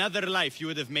 In another life, you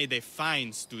would have made a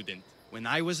fine student. When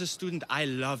I was a student, I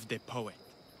loved a poet.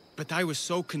 But I was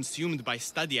so consumed by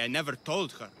study, I never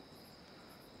told her.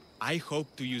 I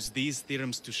hope to use these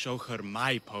theorems to show her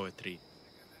my poetry.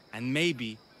 And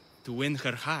maybe to win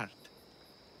her heart.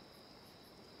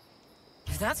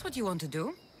 If that's what you want to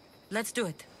do, let's do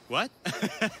it. What?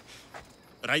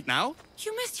 Right now?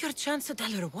 You missed your chance to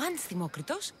tell her once,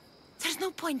 Demokritos. There's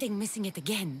no point in missing it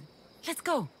again. Let's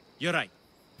go. You're right.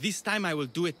 This time I will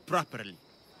do it properly.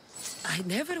 I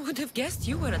never would have guessed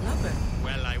you were a lover.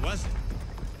 Well, I wasn't.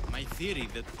 My theory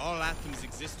that all atoms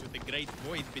exist with a great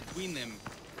void between them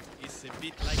is a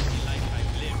bit like the life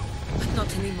I've lived. But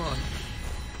not anymore.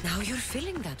 Now you're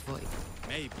filling that void.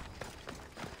 Maybe.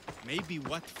 Maybe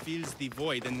what fills the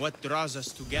void and what draws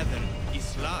us together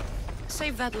is love.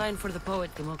 Save that line for the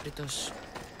poet, Demokritos.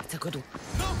 It's a good one.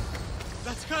 No!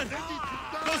 That's her!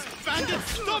 Those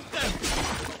bandits, stop them!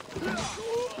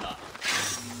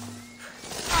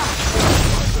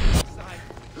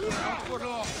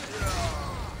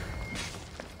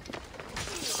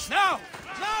 Now!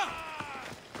 Now!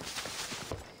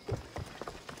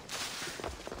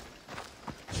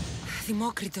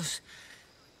 Demokritos,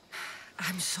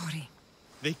 I'm sorry.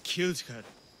 They killed her.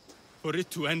 For it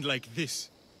to end like this.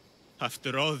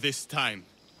 After all this time.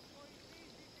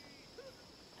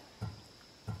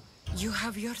 You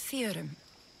have your theorem.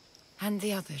 And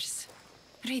the others.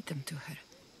 Read them to her.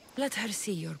 Let her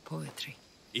see your poetry.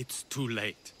 It's too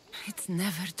late. It's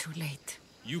never too late.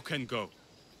 You can go.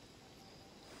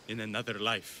 In another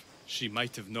life, she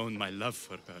might have known my love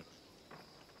for her.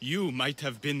 You might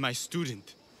have been my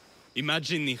student.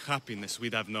 Imagine the happiness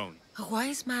we'd have known. A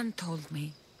wise man told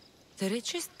me, the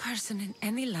richest person in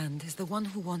any land is the one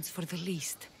who wants for the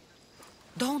least.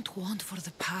 Don't want for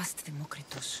the past,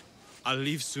 Demokritos. I'll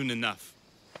leave soon enough.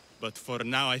 But for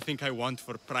now, I think I want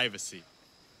for privacy.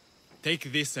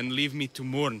 Take this and leave me to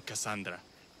mourn, Kassandra.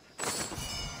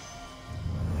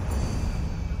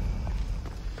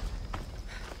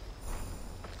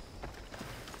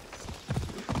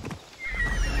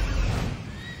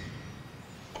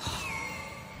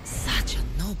 Such a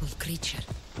noble creature.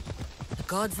 The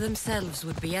gods themselves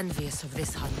would be envious of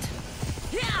this hunt.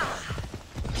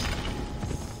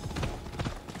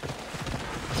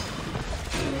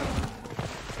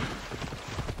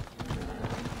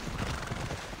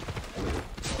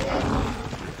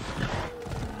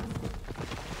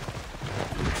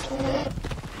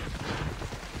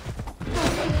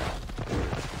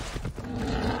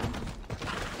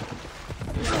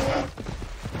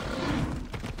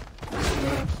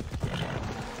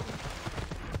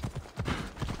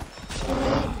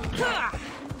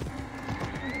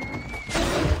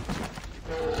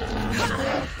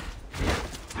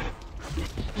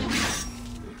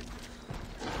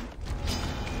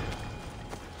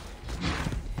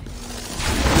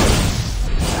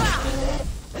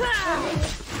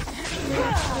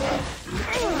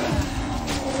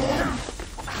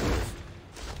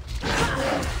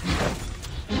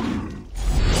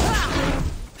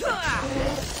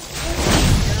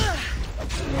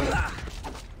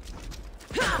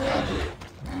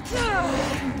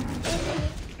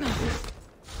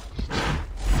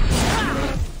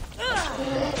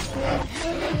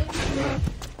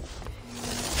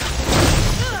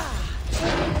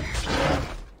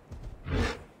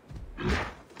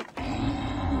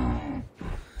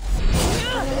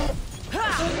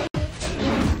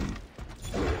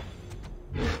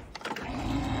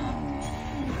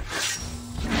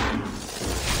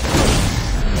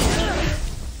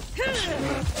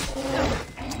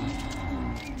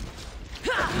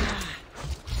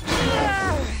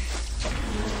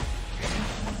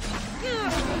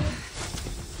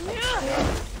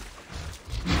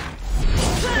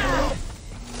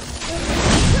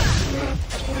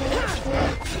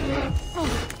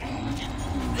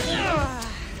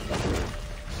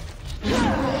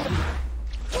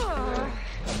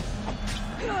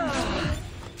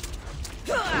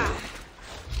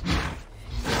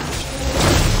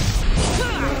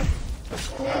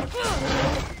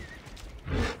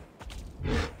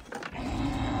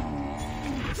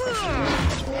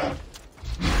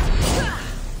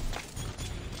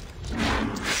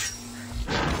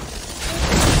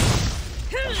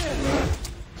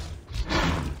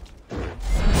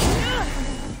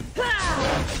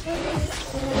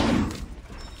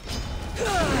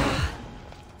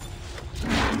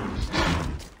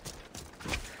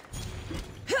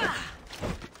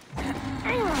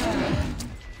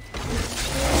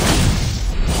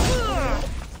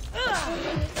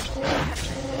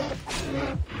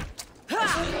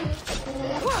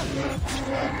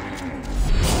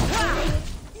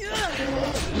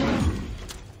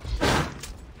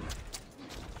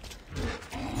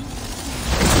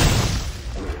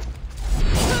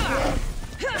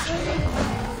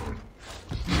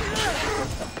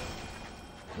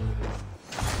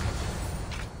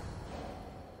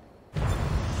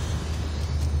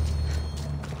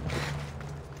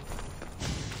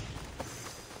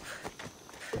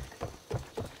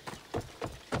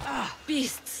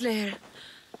 Beast Slayer,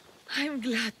 I'm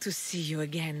glad to see you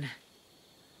again.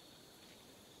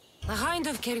 The Hind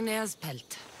of Kyrnea's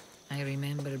pelt. I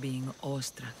remember being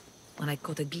awestruck when I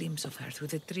caught a glimpse of her through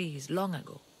the trees long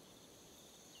ago.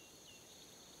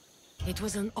 It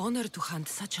was an honor to hunt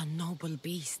such a noble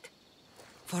beast.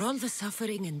 For all the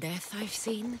suffering and death I've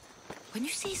seen, when you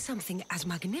see something as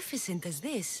magnificent as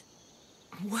this,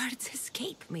 words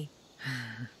escape me.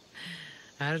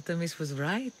 Artemis was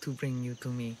right to bring you to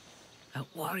me. A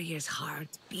warrior's heart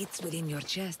beats within your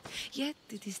chest, yet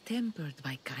it is tempered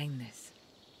by kindness.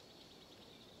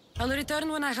 I'll return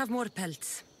when I have more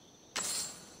pelts.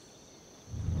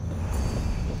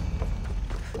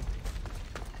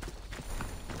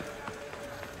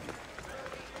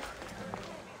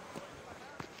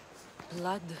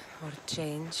 Blood or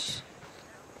change?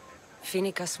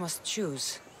 Finicus must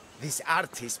choose. This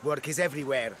artist's work is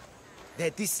everywhere.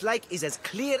 Their dislike is as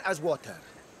clear as water.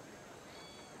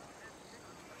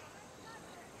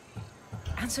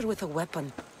 Answer with a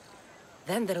weapon.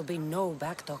 Then there'll be no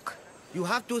backtalk. You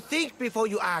have to think before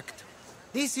you act.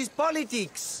 This is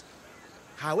politics.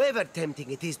 However tempting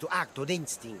it is to act on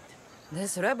instinct.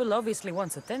 This rebel obviously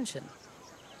wants attention.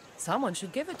 Someone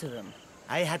should give it to them.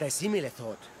 I had a similar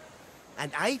thought.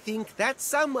 And I think that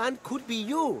someone could be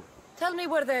you. Tell me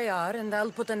where they are, and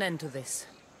I'll put an end to this.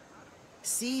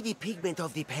 See the pigment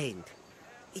of the paint.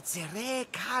 It's a rare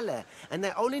color, and I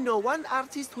only know one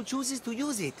artist who chooses to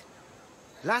use it.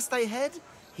 Last I heard,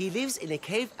 he lives in a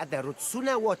cave at the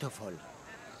Rutsuna waterfall.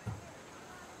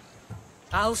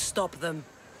 I'll stop them.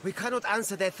 We cannot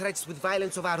answer their threats with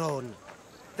violence of our own.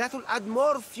 That will add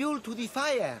more fuel to the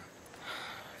fire.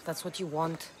 That's what you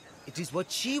want. It is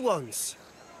what she wants.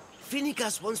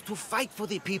 Finicus wants to fight for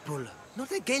the people,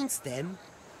 not against them.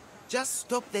 Just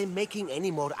stop them making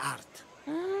any more art.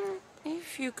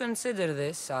 If you consider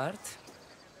this art.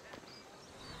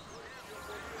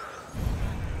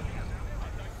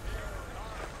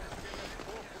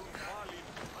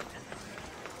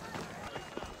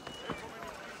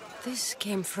 This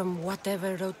came from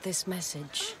whatever wrote this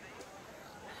message.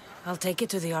 I'll take it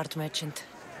to the art merchant.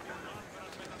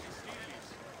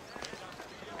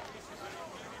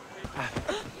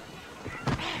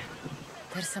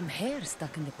 There's some hair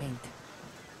stuck in the paint.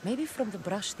 Maybe from the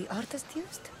brush the artist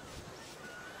used?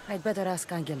 I'd better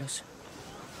ask Angelos.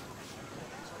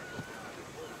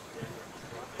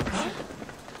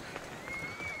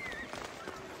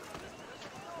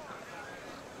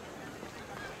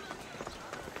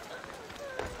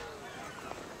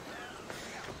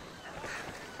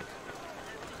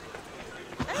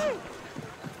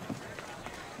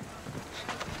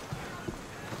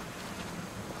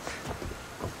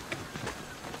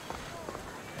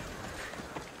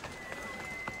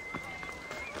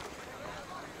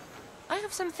 I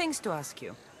have some things to ask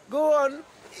you. Go on.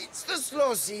 It's the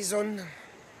slow season.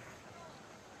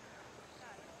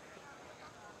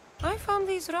 I found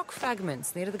these rock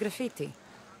fragments near the graffiti.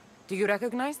 Do you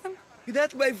recognize them?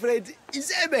 That, my friend,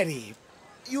 is emery.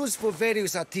 Used for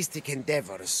various artistic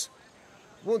endeavors.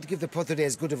 Won't give the pottery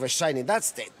as good of a shine in that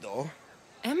state, though.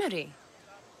 Emery?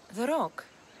 The rock?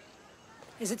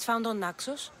 Is it found on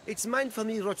Naxos? It's mined from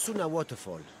the Rotsuna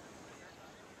waterfall.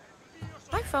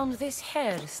 I found this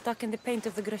hair stuck in the paint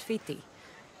of the graffiti.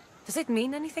 Does it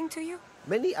mean anything to you?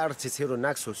 Many artists here on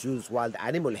Naxos use wild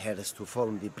animal hairs to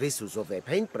form the bristles of their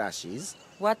paintbrushes.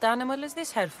 What animal is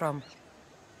this hair from?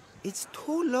 It's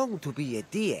too long to be a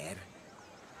deer.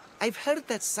 I've heard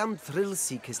that some thrill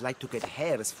seekers like to get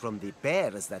hairs from the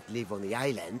bears that live on the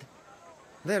island.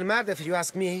 They're mad if you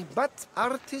ask me, but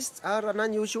artists are an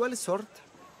unusual sort.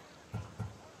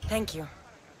 Thank you.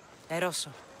 Eroso.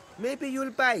 Maybe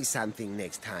you'll buy something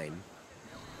next time.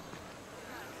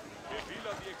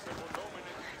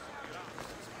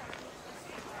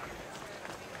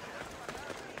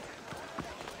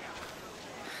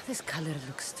 This color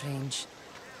looks strange.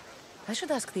 I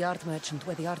should ask the art merchant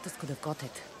where the artist could have got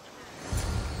it.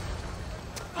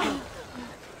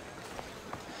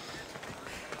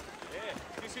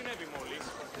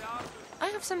 I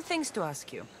have some things to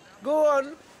ask you. Go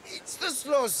on. It's the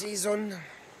slow season.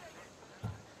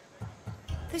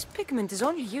 This pigment is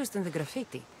only used in the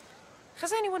graffiti.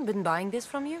 Has anyone been buying this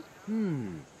from you?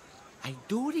 I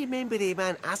do remember a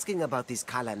man asking about this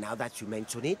color now that you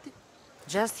mention it.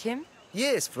 Just him?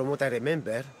 Yes, from what I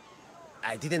remember.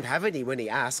 I didn't have any when he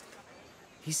asked.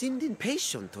 He seemed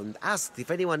impatient and asked if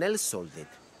anyone else sold it.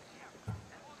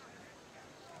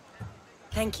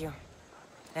 Thank you.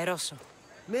 Eroso.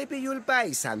 Maybe you'll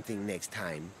buy something next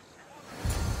time.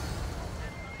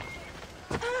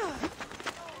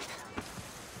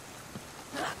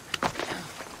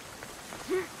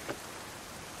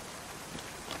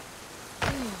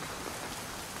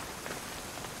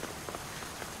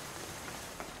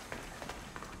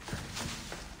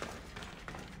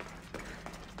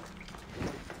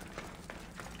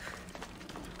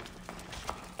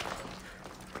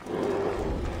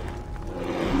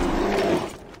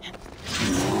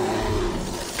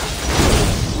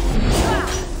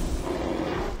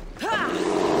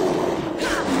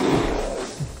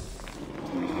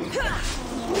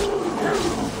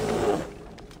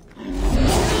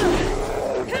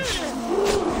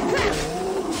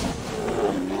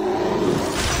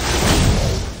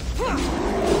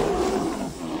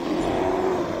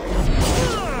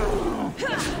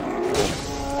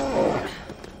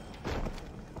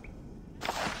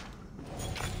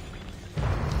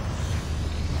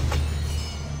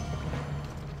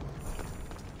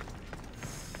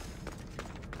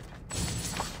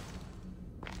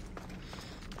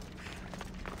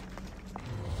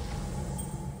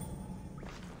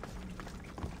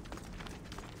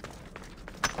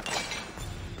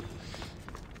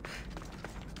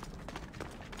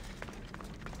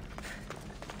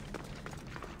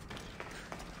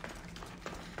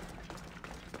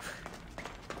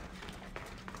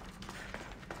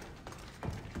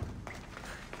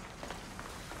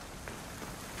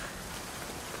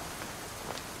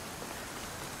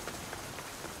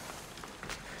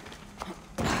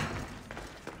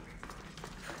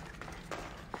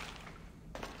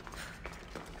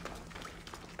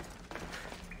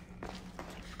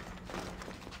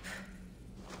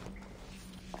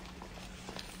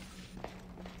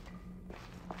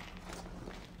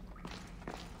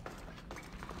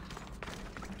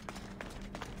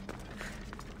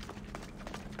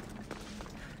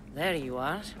 There you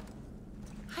are.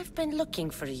 I've been looking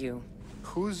for you.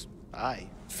 Who's I?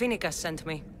 Finicus sent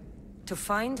me. To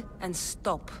find and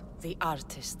stop the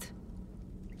artist.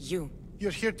 You.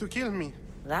 You're here to kill me.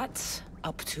 That's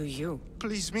up to you.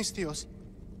 Please, Misthios.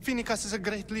 Finicus is a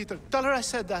great leader. Tell her I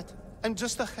said that. I'm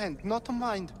just a hand, not a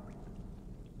mind.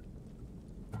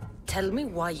 Tell me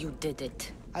why you did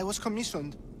it. I was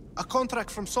commissioned. A contract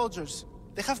from soldiers.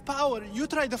 They have power. You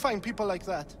try to find people like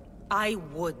that. I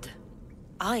would.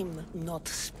 I'm not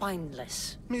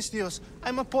spineless. Misthios,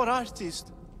 I'm a poor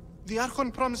artist. The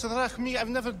Archon promised Rachmi I've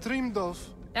never dreamed of.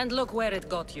 And look where it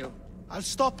got you. I'll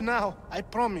stop now, I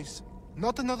promise.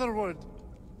 Not another word.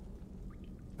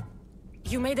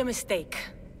 You made a mistake.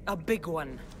 A big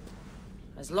one.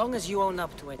 As long as you own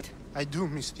up to it. I do,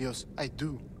 Misthios, I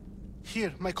do.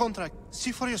 Here, my contract.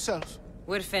 See for yourself.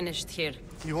 We're finished here.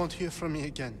 You won't hear from me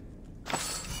again.